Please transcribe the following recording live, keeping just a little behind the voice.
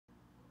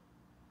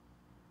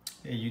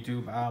Hey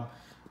YouTube, I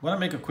want to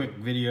make a quick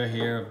video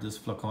here of this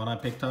flacon I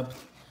picked up.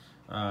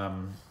 I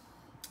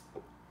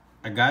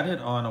got it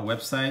on a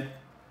website.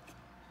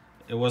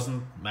 It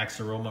wasn't Max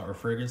Aroma or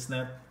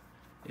FragranceNet.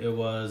 It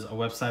was a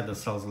website that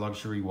sells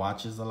luxury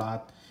watches a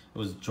lot. It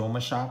was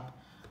Joma Shop.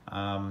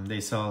 They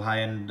sell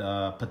high-end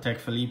Patek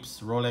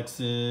Philippe's,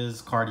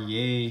 Rolexes,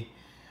 Cartier,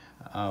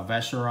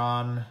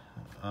 Vacheron.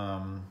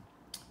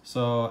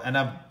 And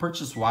I've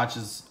purchased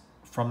watches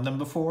from them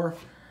before.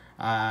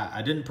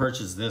 I didn't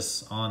purchase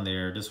this on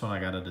there. This one I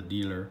got at a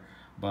dealer,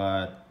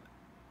 but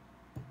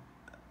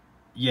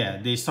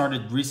yeah, they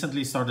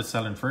recently started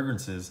selling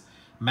fragrances.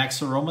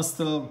 Max Aroma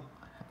still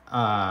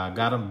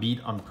got them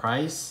beat on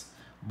price,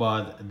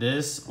 but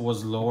this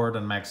was lower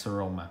than Max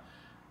Aroma.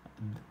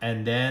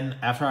 And then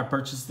after I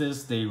purchased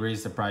this, they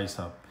raised the price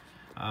up.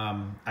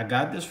 I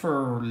got this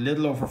for a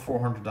little over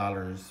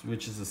 $400,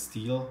 which is a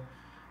steal.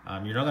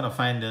 You're not gonna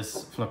find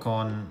this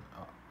flacon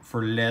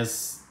for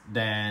less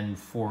than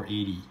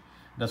 $480.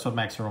 That's what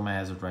Max Aroma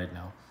has it right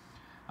now.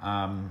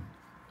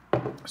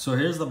 So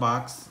here's the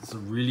box. It's a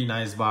really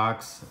nice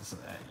box. It's,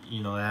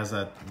 you know, it has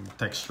that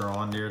texture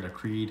on there, the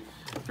Creed,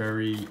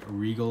 very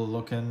regal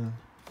looking,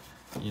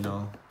 you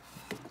know,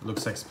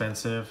 looks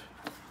expensive.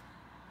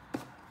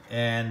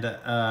 And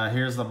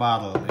here's the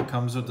bottle. It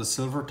comes with the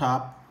silver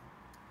top,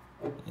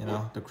 you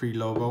know, the Creed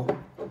logo,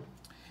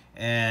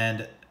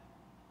 and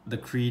the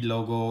Creed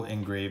logo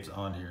engraved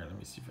on here. Let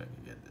me see if I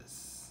can get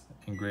this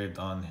engraved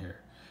on here.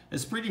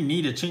 It's pretty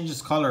neat. It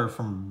changes color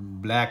from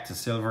black to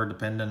silver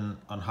depending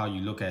on how you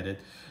look at it.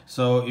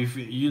 So if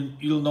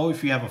you'll know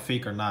if you have a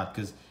fake or not,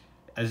 because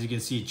as you can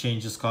see, it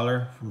changes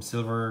color from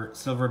silver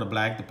to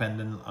black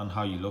depending on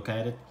how you look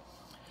at it.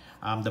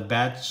 The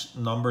batch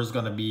number is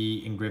gonna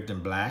be engraved in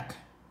black.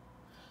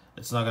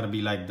 It's not gonna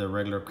be like the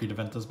regular Creed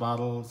aventus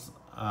bottles,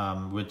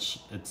 which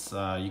it's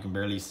you can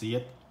barely see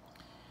it.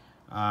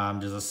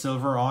 There's a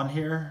silver on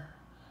here.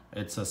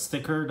 It's a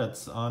sticker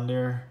that's on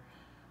there.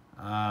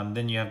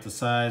 Then you have the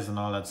size and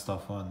all that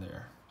stuff on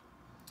there.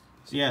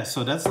 So yeah,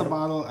 so that's the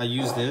bottle. I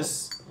use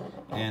this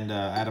and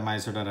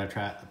atomizer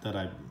that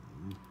I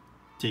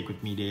take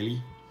with me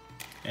daily,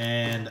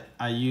 and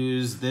I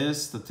use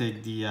this to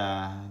take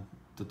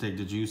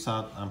the juice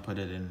out and put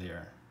it in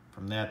there.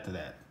 From that to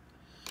that.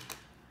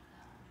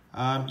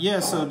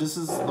 Yeah, so this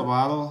is the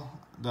bottle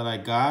that I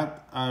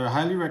got. I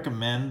highly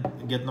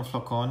recommend getting a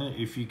flacon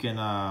if you can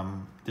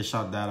dish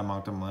out that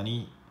amount of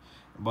money.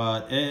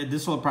 But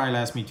this will probably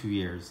last me 2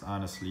 years,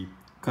 honestly,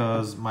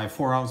 because my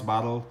 4-ounce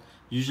bottle,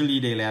 usually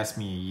they last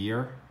me a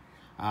year.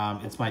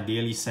 It's my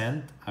daily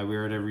scent. I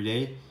wear it every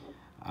day.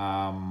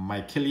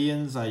 My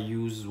Killians I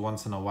use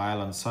once in a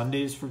while on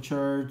Sundays for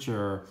church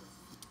or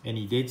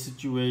any date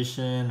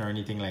situation or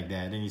anything like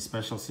that, any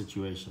special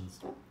situations.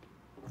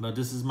 But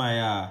this is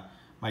my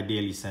my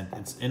daily scent.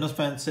 It's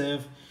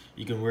inoffensive.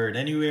 You can wear it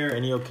anywhere,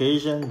 any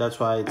occasion. That's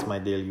why it's my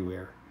daily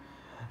wear.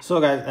 So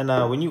guys, and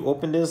when you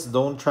open this,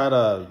 don't try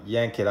to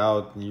yank it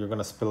out. You're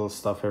gonna spill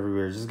stuff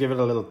everywhere. Just give it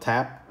a little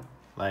tap,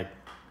 like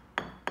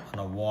on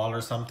a wall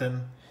or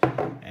something.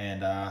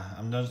 And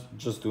I'm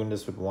just doing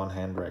this with one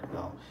hand right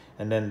now.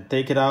 And then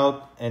take it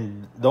out,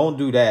 and don't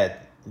do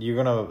that. You're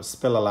gonna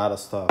spill a lot of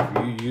stuff.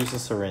 You use a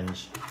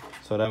syringe,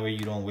 so that way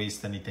you don't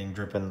waste anything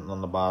dripping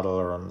on the bottle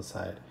or on the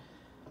side.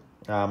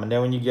 And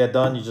then when you get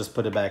done, you just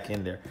put it back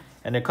in there.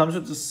 And it comes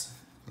with this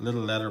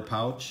little leather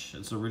pouch.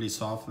 It's a really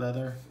soft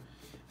leather.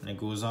 And it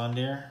goes on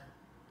there,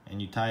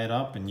 and you tie it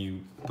up and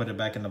you put it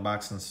back in the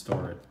box and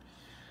store it.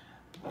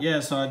 Yeah,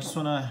 so I just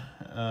want to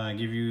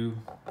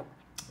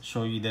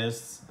show you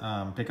this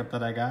pickup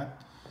that I got.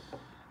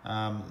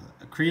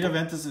 Creed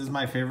aventus is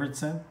my favorite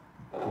scent,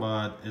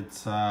 but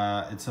it's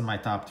in my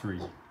top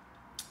 3.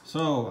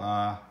 So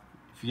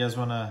if you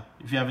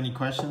have any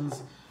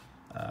questions,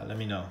 let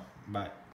me know. Bye.